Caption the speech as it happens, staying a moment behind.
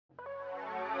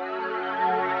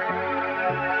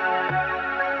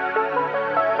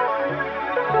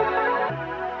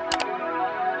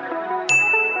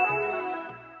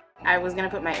was gonna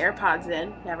put my AirPods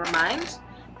in. Never mind.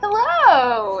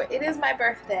 Hello! It is my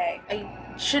birthday.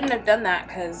 I shouldn't have done that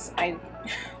because I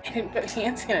didn't put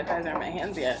hand sanitizer on my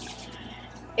hands yet.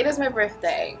 It is my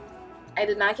birthday. I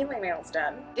did not get my nails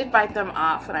done. Did bite them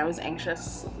off when I was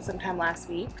anxious sometime last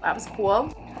week. That was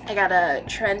cool. I got a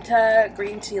Trenta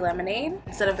green tea lemonade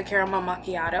instead of the caramel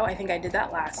macchiato. I think I did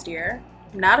that last year.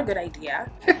 Not a good idea.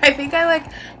 I think I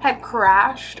like had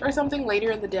crashed or something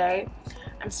later in the day.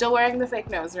 I'm still wearing the fake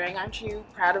nose ring. Aren't you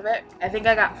proud of it? I think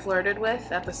I got flirted with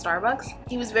at the Starbucks.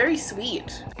 He was very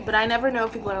sweet, but I never know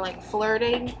if people are like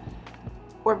flirting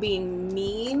or being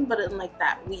mean, but in like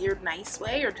that weird nice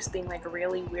way, or just being like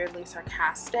really weirdly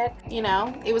sarcastic, you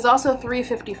know? It was also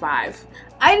 3:55.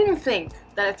 I didn't think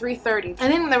that at 3:30, I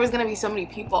didn't think there was gonna be so many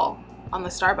people on the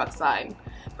Starbucks line,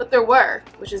 but there were,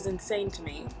 which is insane to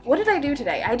me. What did I do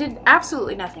today? I did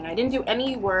absolutely nothing. I didn't do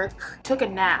any work, took a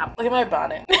nap. Look at my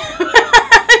bonnet.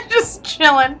 Just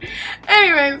chilling.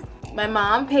 Anyways, my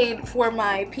mom paid for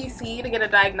my PC to get a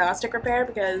diagnostic repair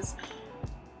because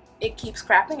it keeps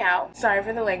crapping out. Sorry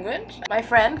for the language. My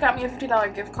friend got me a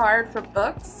 $50 gift card for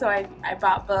books, so I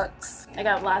bought books. I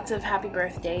got lots of happy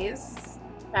birthdays.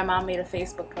 My mom made a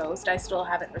Facebook post. I still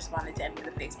haven't responded to any of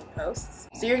the Facebook posts.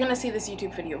 So you're gonna see this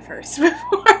YouTube video first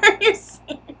before you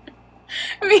see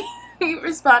me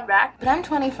respond back. But I'm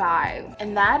 25,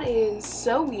 and that is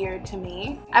so weird to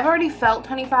me. I've already felt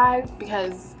 25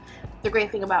 because the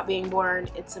great thing about being born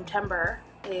in September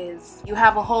is you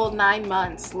have a whole 9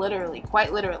 months, literally,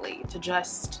 quite literally, to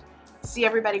just see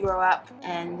everybody grow up,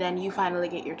 and then you finally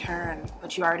get your turn,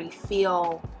 but you already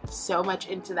feel so much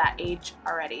into that age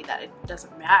already that it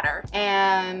doesn't matter.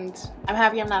 And I'm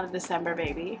happy I'm not a December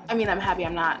baby. I mean, I'm happy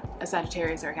I'm not a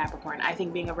Sagittarius or a Capricorn. I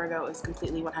think being a Virgo is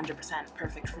completely 100%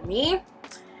 perfect for me.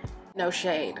 No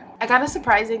shade. I got a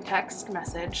surprising text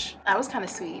message. That was kind of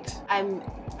sweet.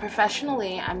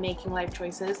 Professionally, I'm making life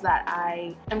choices that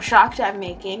I am shocked I'm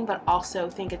making, but also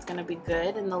think it's gonna be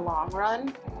good in the long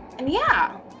run. And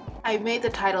yeah, I made the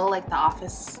title like the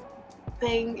Office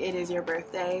thing. It is your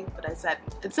birthday, but I said,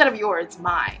 instead of yours, it's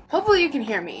mine. Hopefully you can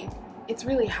hear me. It's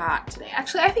really hot today.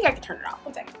 Actually, I think I can turn it off.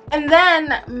 One second. And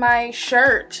then my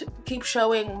shirt keeps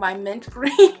showing my mint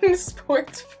green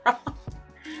sports bra.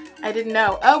 I didn't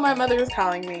know. Oh, my mother is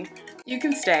calling me. You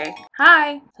can stay.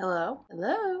 Hi. Hello.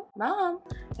 Hello. Mom.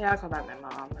 Yeah, I'll call back my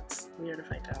mom. That's weird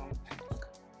if I don't.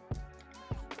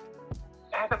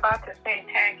 I was about to say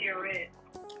tag your wrist.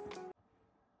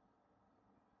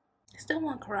 I still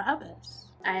want Carabas.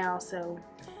 I also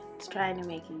was trying to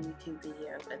make a YouTube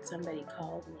video, but somebody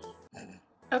called me.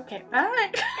 Okay,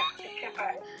 bye.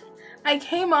 I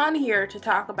came on here to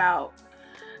talk about,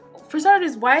 for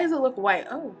starters, why does it look white?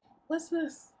 Oh, what's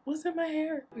this? What's in my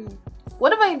hair?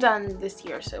 What have I done this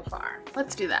year so far?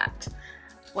 Let's do that.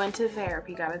 Went to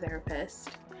therapy, got a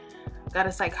therapist, got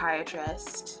a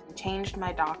psychiatrist, changed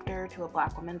my doctor to a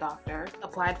black woman doctor,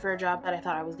 applied for a job that I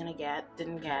thought I was gonna get,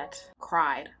 didn't get,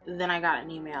 cried. Then I got an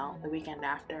email the weekend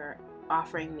after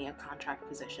offering me a contract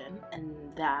position, and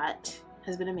that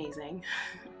has been amazing.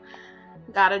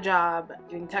 Got a job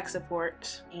doing tech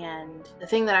support, and the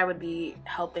thing that I would be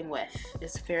helping with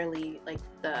is fairly, like,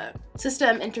 the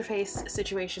system interface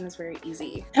situation is very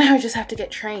easy, and I would just have to get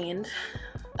trained.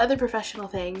 Other professional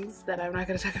things that I'm not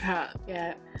going to talk about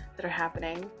yet that are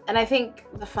happening. And I think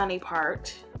the funny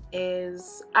part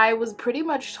is I was pretty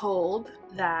much told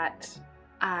that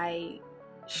I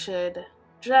should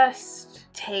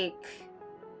just take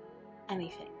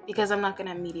anything because I'm not going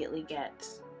to immediately get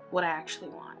what I actually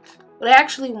want. What I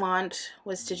actually want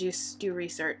was to just do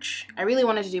research. I really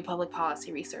wanted to do public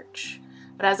policy research.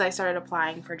 But as I started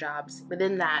applying for jobs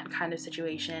within that kind of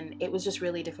situation, it was just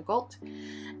really difficult.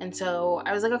 And so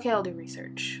I was like, okay, I'll do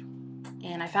research.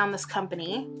 And I found this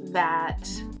company that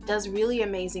does really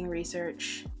amazing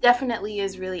research, definitely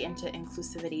is really into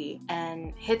inclusivity,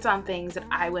 and hits on things that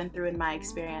I went through in my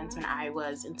experience when I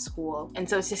was in school. And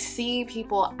so to see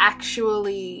people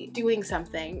actually doing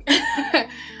something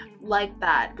like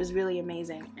that was really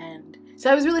amazing. And so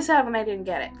I was really sad when I didn't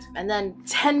get it. And then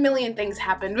 10 million things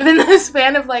happened within the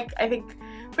span of, like, I think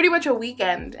pretty much a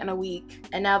weekend and a week.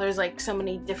 And now there's like so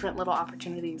many different little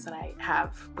opportunities that I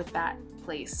have with that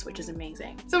place, which is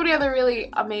amazing. So many other really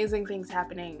amazing things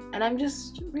happening. And I'm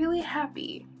just really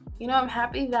happy. You know, I'm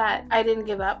happy that I didn't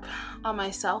give up on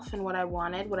myself and what I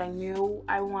wanted, what I knew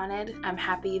I wanted. I'm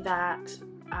happy that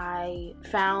I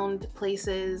found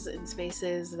places and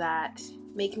spaces that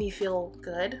make me feel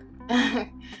good.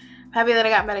 I'm happy that I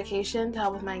got medication to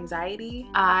help with my anxiety.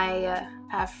 I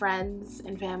have friends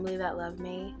and family that love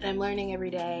me, and I'm learning every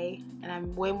day, and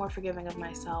I'm way more forgiving of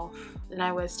myself than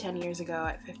I was 10 years ago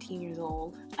at 15 years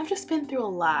old. I've just been through a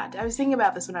lot. I was thinking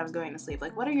about this when I was going to sleep,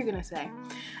 like, what are you gonna say?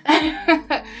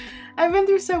 I've been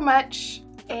through so much,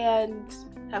 and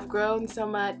I've grown so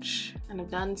much, and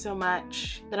I've done so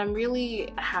much that I'm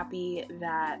really happy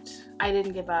that I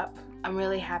didn't give up. I'm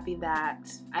really happy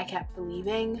that I kept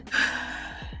believing.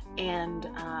 And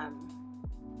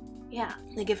yeah,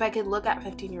 like if I could look at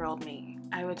 15-year-old me,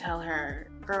 I would tell her,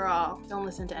 girl, don't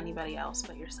listen to anybody else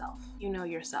but yourself. You know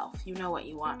yourself. You know what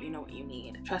you want. You know what you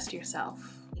need. Trust yourself,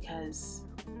 because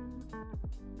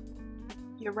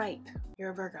you're right.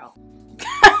 You're a Virgo.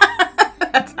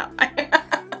 That's not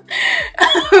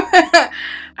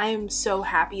I am so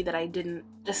happy that I didn't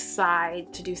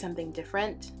decide to do something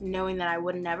different, knowing that I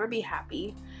would never be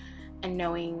happy and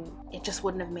knowing it just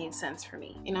wouldn't have made sense for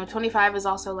me. You know, 25 is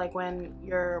also like when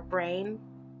your brain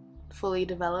fully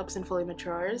develops and fully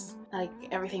matures. Like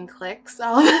everything clicks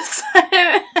all of a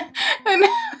sudden. And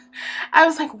I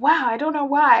was like, wow, I don't know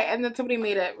why. And then somebody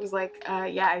made it was like,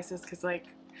 yeah, Isis, because like,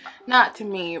 not to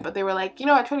me, but they were like, you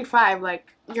know, at 25,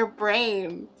 like your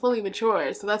brain fully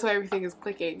matures, so that's why everything is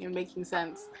clicking and making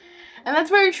sense. And that's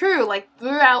very true. Like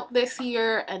throughout this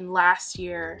year and last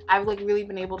year, I've like really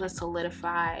been able to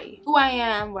solidify who I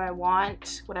am, what I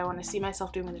want to see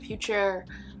myself doing in the future,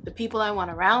 the people I want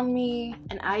around me,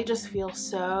 and I just feel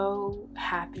so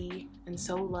happy and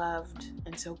so loved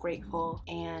and so grateful,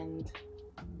 and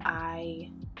I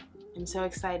am so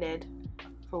excited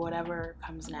for whatever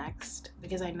comes next,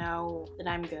 because I know that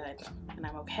I'm good and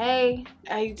I'm okay.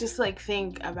 I just like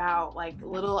think about like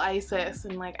little Isis,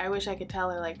 and like I wish I could tell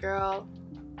her like, girl,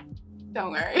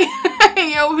 don't worry,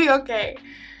 you'll be okay.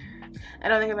 I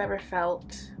don't think I've ever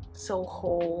felt so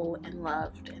whole and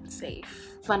loved and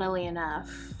safe, funnily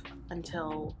enough,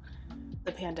 until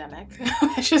the pandemic,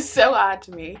 which is so odd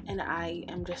to me, and I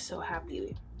am just so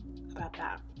happy about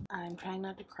that. I'm trying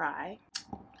not to cry.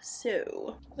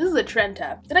 So, this is a trend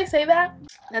tab. Did I say that?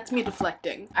 That's me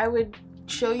deflecting. I would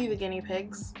show you the guinea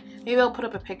pigs. Maybe I'll put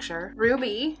up a picture.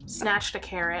 Ruby snatched a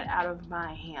carrot out of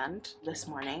my hand this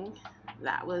morning.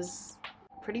 That was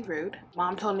pretty rude.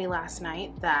 Mom told me last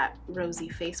night that Rosie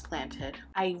face planted.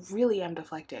 I really am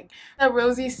deflecting. That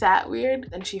Rosie sat weird,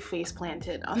 then she face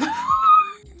planted on the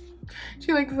floor.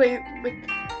 She like played, like,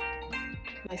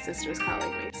 my sister's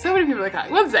calling me. So many people are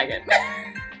calling. 1 second.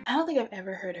 I don't think I've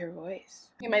ever heard her voice.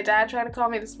 My dad tried to call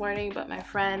me this morning, but my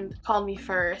friend called me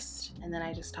first, and then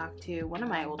I just talked to one of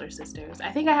my older sisters.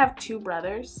 I think I have 2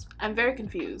 brothers. I'm very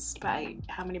confused by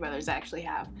how many brothers I actually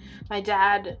have. My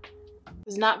dad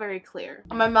was not very clear.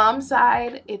 On my mom's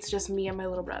side, it's just me and my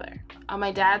little brother. On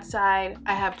my dad's side,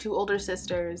 I have 2 older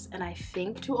sisters, and I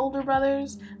think 2 older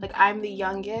brothers. Like, I'm the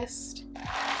youngest.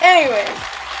 Anyways,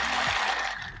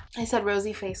 I said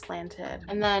Rosie face planted,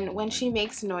 and then when she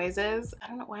makes noises, I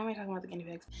don't know, why am I talking about the guinea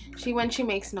pigs? When she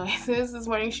makes noises, this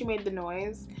morning she made the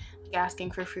noise, like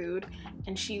asking for food,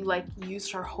 and she like used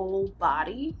her whole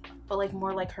body, but like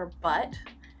more like her butt,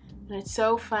 and it's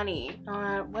so funny.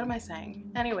 What am I saying?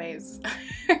 Anyways,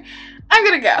 I'm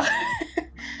gonna go.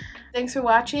 Thanks for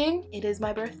watching. It is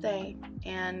my birthday,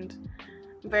 and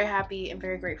I'm very happy and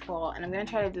very grateful, and I'm gonna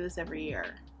try to do this every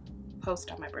year,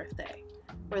 post on my birthday.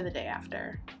 Or the day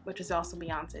after, which is also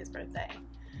Beyonce's birthday.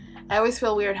 I always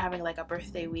feel weird having like a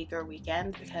birthday week or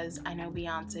weekend, because I know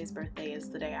Beyonce's birthday is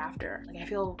the day after. Like I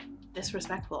feel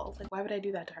disrespectful. Like why would I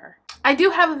do that to her? I do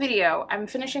have a video. I'm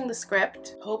finishing the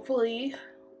script. Hopefully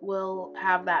we'll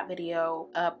have that video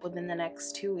up within the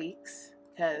next 2 weeks,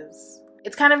 because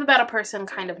it's kind of about a person,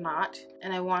 kind of not.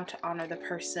 And I want to honor the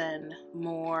person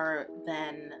more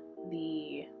than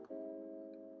the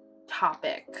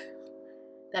topic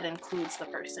that includes the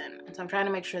person. And so I'm trying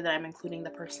to make sure that I'm including the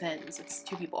persons. It's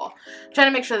 2 people. I'm trying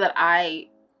to make sure that I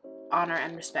honor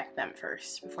and respect them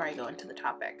first before I go into the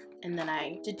topic. And then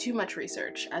I did too much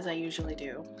research, as I usually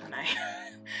do when I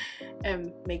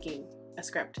am making a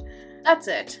script. That's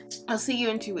it. I'll see you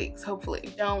in 2 weeks,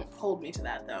 hopefully. Don't hold me to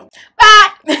that though.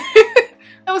 Bye!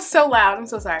 That was so loud. I'm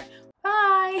so sorry.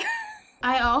 Bye!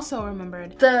 I also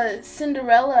remembered the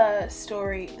Cinderella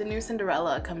story. The new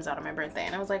Cinderella comes out on my birthday,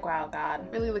 and I was like, wow,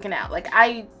 God, really looking out. Like,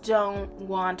 I don't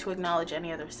want to acknowledge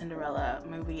any other Cinderella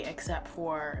movie except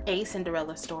for A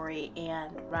Cinderella Story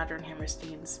and Roger and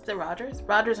Hammerstein's, is it Rogers?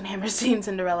 Rogers and Hammerstein's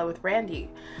Cinderella with Brandy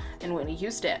and Whitney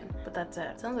Houston. But that's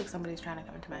it. Sounds like somebody's trying to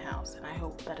come into my house, and I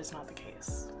hope that is not the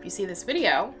case. If you see this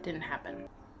video, didn't happen.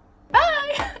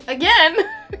 Bye! Again!